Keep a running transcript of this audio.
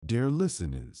Dear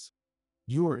listeners,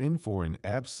 you are in for an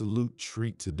absolute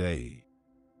treat today.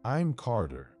 I'm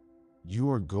Carter,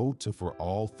 your go-to for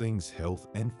all things health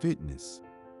and fitness.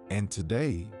 And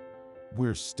today,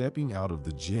 we're stepping out of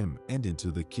the gym and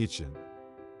into the kitchen.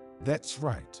 That's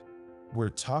right, we're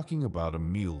talking about a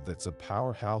meal that's a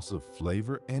powerhouse of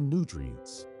flavor and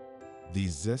nutrients. The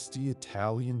zesty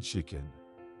Italian chicken.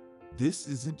 This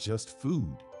isn't just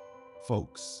food,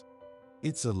 folks.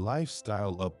 It's a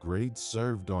lifestyle upgrade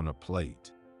served on a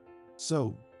plate.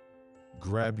 So,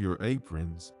 grab your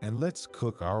aprons and let's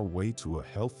cook our way to a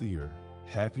healthier,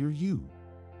 happier you.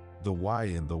 The why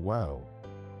and the wow.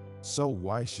 So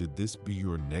why should this be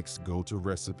your next go-to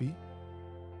recipe?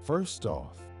 First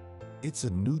off, it's a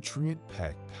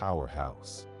nutrient-packed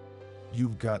powerhouse.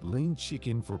 You've got lean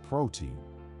chicken for protein,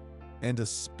 and a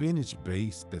spinach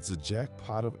base that's a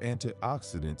jackpot of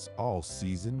antioxidants, all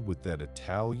seasoned with that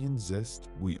Italian zest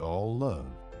we all love.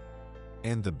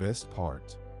 And the best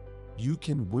part, you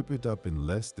can whip it up in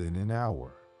less than an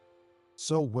hour.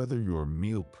 So whether you're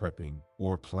meal prepping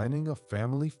or planning a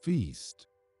family feast,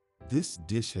 this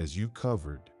dish has you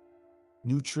covered.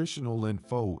 Nutritional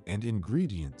info and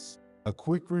ingredients. A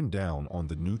quick rundown on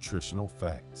the nutritional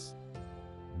facts.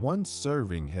 One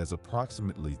serving has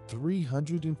approximately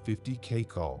 350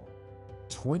 kcal,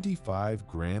 25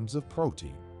 grams of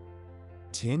protein,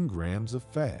 10 grams of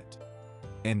fat,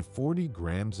 and 40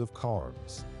 grams of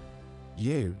carbs.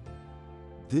 Yeah,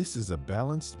 this is a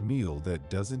balanced meal that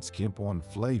doesn't skimp on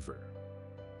flavor.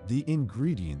 The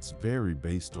ingredients vary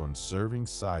based on serving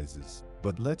sizes,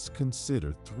 but let's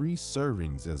consider 3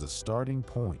 servings as a starting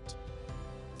point.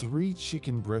 3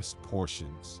 chicken breast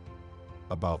portions,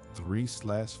 about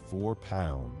 3/4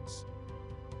 pounds.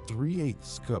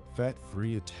 3/8 cup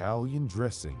fat-free Italian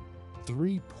dressing,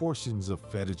 3 portions of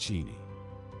fettuccine,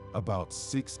 about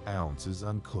 6 ounces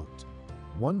uncooked.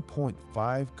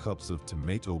 1.5 cups of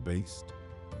tomato-based,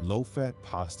 low-fat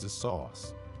pasta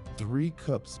sauce, 3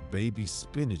 cups baby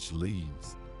spinach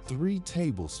leaves, 3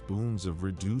 tablespoons of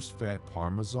reduced fat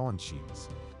Parmesan cheese.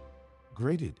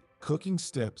 Grated cooking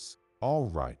steps. All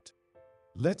right,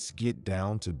 let's get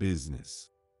down to business.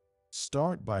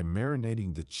 Start by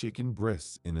marinating the chicken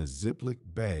breasts in a Ziploc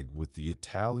bag with the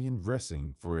Italian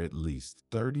dressing for at least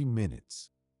 30 minutes.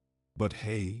 But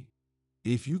hey,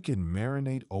 if you can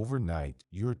marinate overnight,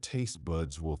 your taste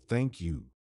buds will thank you.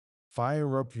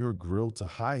 Fire up your grill to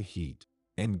high heat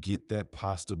and get that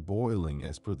pasta boiling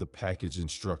as per the package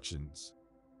instructions.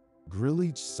 Grill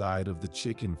each side of the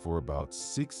chicken for about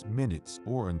 6 minutes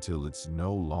or until it's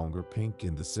no longer pink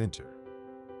in the center.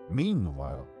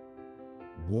 Meanwhile,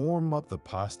 warm up the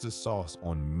pasta sauce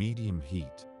on medium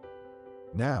heat.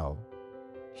 Now,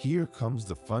 here comes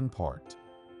the fun part.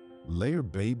 Layer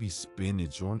baby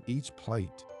spinach on each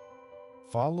plate,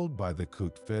 followed by the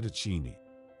cooked fettuccine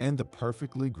and the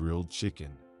perfectly grilled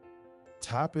chicken.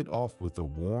 Top it off with a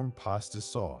warm pasta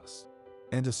sauce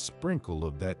and a sprinkle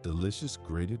of that delicious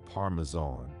grated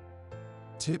Parmesan.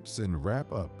 Tips and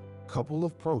wrap up. Couple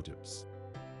of pro tips.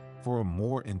 For a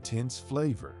more intense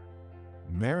flavor,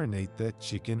 marinate that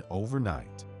chicken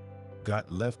overnight. Got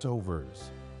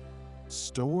leftovers?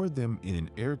 Store them in an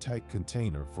airtight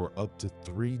container for up to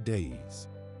 3 days.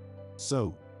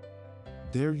 So,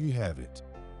 there you have it.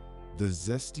 The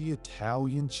zesty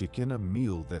Italian chicken, a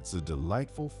meal that's a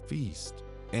delightful feast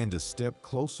and a step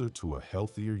closer to a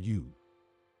healthier you.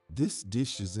 This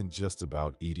dish isn't just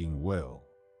about eating well,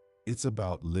 it's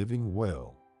about living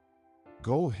well.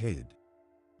 Go ahead,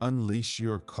 unleash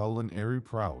your culinary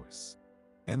prowess,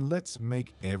 and let's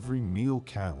make every meal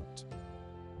count.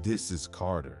 This is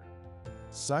Carter,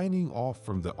 signing off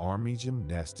from the Army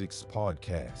Gymnastics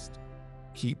Podcast.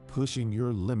 Keep pushing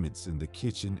your limits in the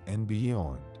kitchen and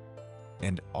beyond,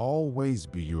 and always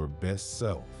be your best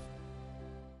self.